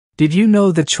Did you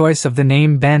know the choice of the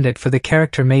name Bandit for the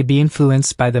character may be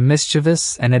influenced by the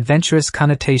mischievous and adventurous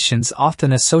connotations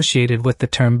often associated with the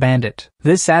term bandit?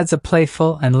 This adds a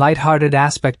playful and light-hearted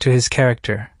aspect to his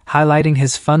character, highlighting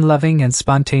his fun-loving and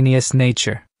spontaneous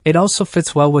nature. It also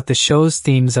fits well with the show's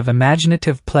themes of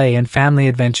imaginative play and family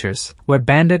adventures, where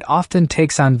Bandit often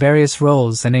takes on various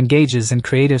roles and engages in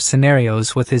creative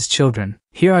scenarios with his children.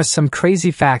 Here are some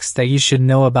crazy facts that you should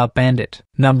know about Bandit.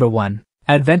 Number 1.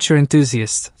 Adventure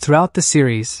enthusiast. Throughout the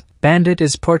series, Bandit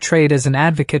is portrayed as an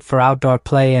advocate for outdoor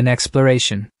play and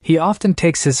exploration. He often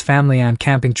takes his family on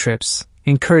camping trips,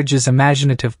 encourages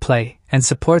imaginative play, and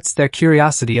supports their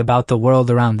curiosity about the world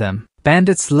around them.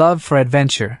 Bandit's love for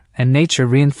adventure and nature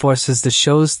reinforces the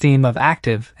show's theme of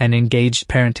active and engaged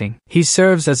parenting. He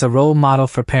serves as a role model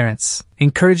for parents,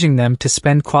 encouraging them to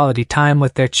spend quality time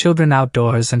with their children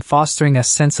outdoors and fostering a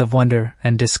sense of wonder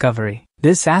and discovery.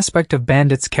 This aspect of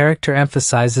Bandit's character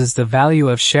emphasizes the value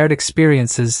of shared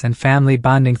experiences and family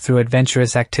bonding through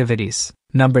adventurous activities.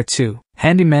 Number 2.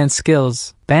 Handyman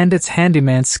skills. Bandit's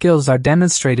handyman skills are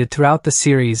demonstrated throughout the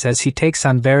series as he takes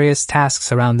on various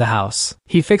tasks around the house.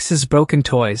 He fixes broken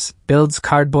toys, builds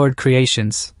cardboard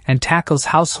creations, and tackles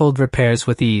household repairs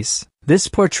with ease. This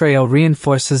portrayal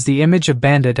reinforces the image of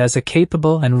Bandit as a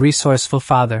capable and resourceful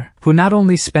father, who not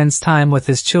only spends time with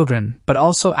his children, but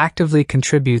also actively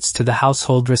contributes to the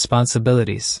household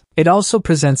responsibilities. It also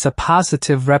presents a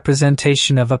positive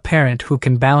representation of a parent who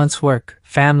can balance work,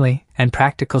 family, and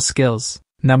practical skills.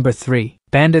 Number 3.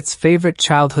 Bandit's favorite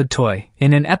childhood toy.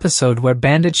 In an episode where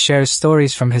Bandit shares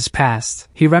stories from his past,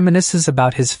 he reminisces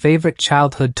about his favorite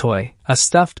childhood toy, a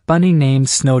stuffed bunny named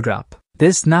Snowdrop.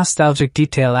 This nostalgic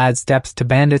detail adds depth to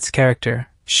Bandit's character,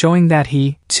 showing that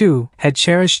he, too, had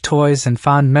cherished toys and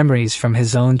fond memories from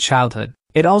his own childhood.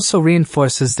 It also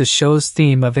reinforces the show's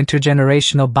theme of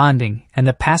intergenerational bonding and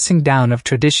the passing down of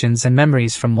traditions and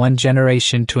memories from one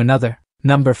generation to another.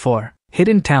 Number 4.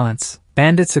 Hidden talents.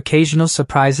 Bandit's occasional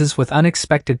surprises with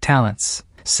unexpected talents,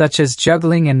 such as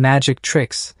juggling and magic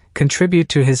tricks, contribute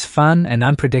to his fun and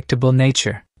unpredictable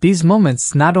nature. These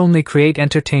moments not only create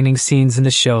entertaining scenes in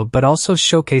the show but also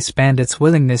showcase Bandit's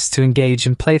willingness to engage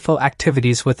in playful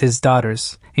activities with his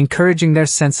daughters, encouraging their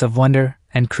sense of wonder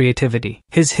and creativity.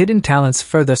 His hidden talents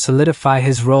further solidify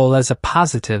his role as a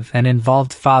positive and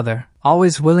involved father,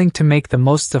 always willing to make the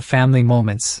most of family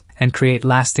moments and create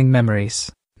lasting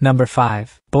memories. Number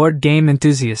 5. Board game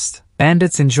enthusiast.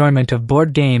 Bandit's enjoyment of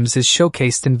board games is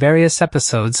showcased in various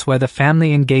episodes where the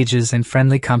family engages in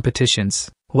friendly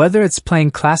competitions. Whether it's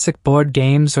playing classic board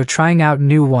games or trying out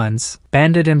new ones,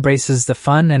 Bandit embraces the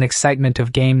fun and excitement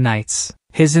of game nights.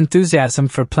 His enthusiasm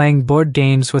for playing board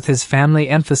games with his family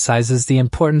emphasizes the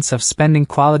importance of spending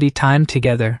quality time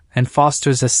together and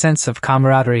fosters a sense of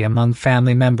camaraderie among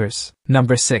family members.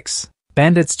 Number 6.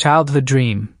 Bandit's childhood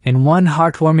dream. In one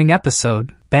heartwarming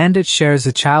episode, Bandit shares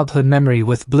a childhood memory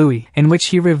with Bluey, in which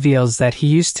he reveals that he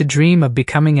used to dream of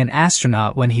becoming an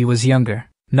astronaut when he was younger.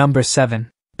 Number 7.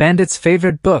 Bandit's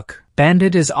favorite book.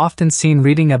 Bandit is often seen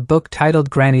reading a book titled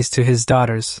Grannies to his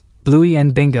daughters, Bluey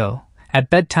and Bingo,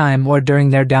 at bedtime or during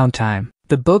their downtime.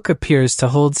 The book appears to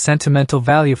hold sentimental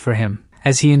value for him,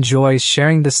 as he enjoys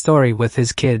sharing the story with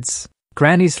his kids.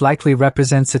 Grannies likely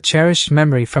represents a cherished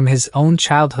memory from his own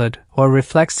childhood or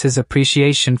reflects his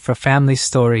appreciation for family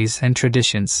stories and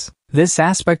traditions. This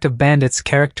aspect of Bandit's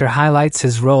character highlights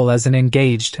his role as an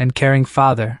engaged and caring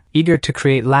father, eager to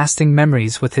create lasting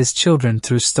memories with his children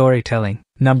through storytelling.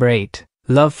 Number 8.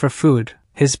 Love for food.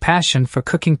 His passion for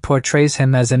cooking portrays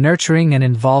him as a nurturing and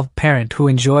involved parent who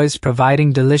enjoys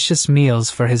providing delicious meals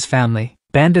for his family.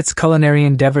 Bandit's culinary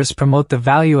endeavors promote the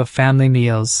value of family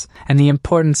meals and the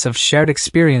importance of shared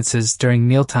experiences during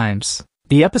mealtimes.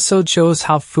 The episode shows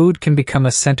how food can become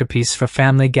a centerpiece for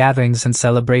family gatherings and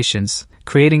celebrations,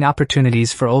 creating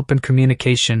opportunities for open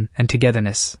communication and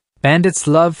togetherness. Bandit's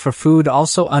love for food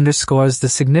also underscores the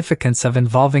significance of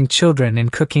involving children in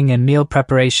cooking and meal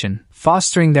preparation,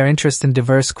 fostering their interest in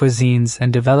diverse cuisines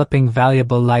and developing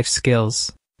valuable life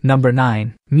skills. Number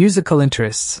 9. Musical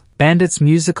interests. Bandit's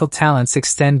musical talents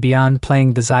extend beyond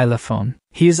playing the xylophone.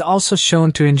 He is also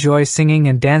shown to enjoy singing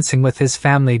and dancing with his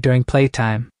family during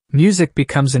playtime. Music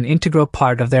becomes an integral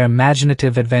part of their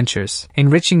imaginative adventures,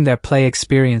 enriching their play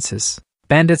experiences.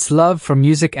 Bandit's love for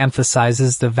music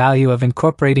emphasizes the value of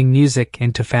incorporating music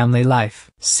into family life.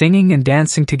 Singing and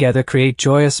dancing together create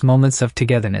joyous moments of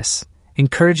togetherness,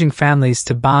 encouraging families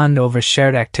to bond over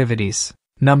shared activities.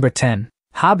 Number 10.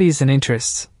 Hobbies and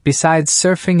interests. Besides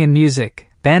surfing and music,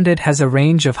 Bandit has a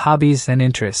range of hobbies and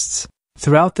interests.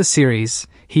 Throughout the series,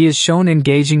 he is shown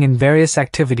engaging in various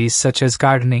activities such as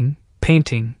gardening,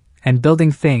 painting, and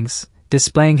building things,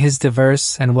 displaying his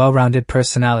diverse and well-rounded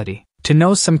personality. To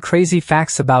know some crazy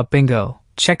facts about Bingo,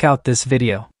 check out this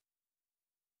video.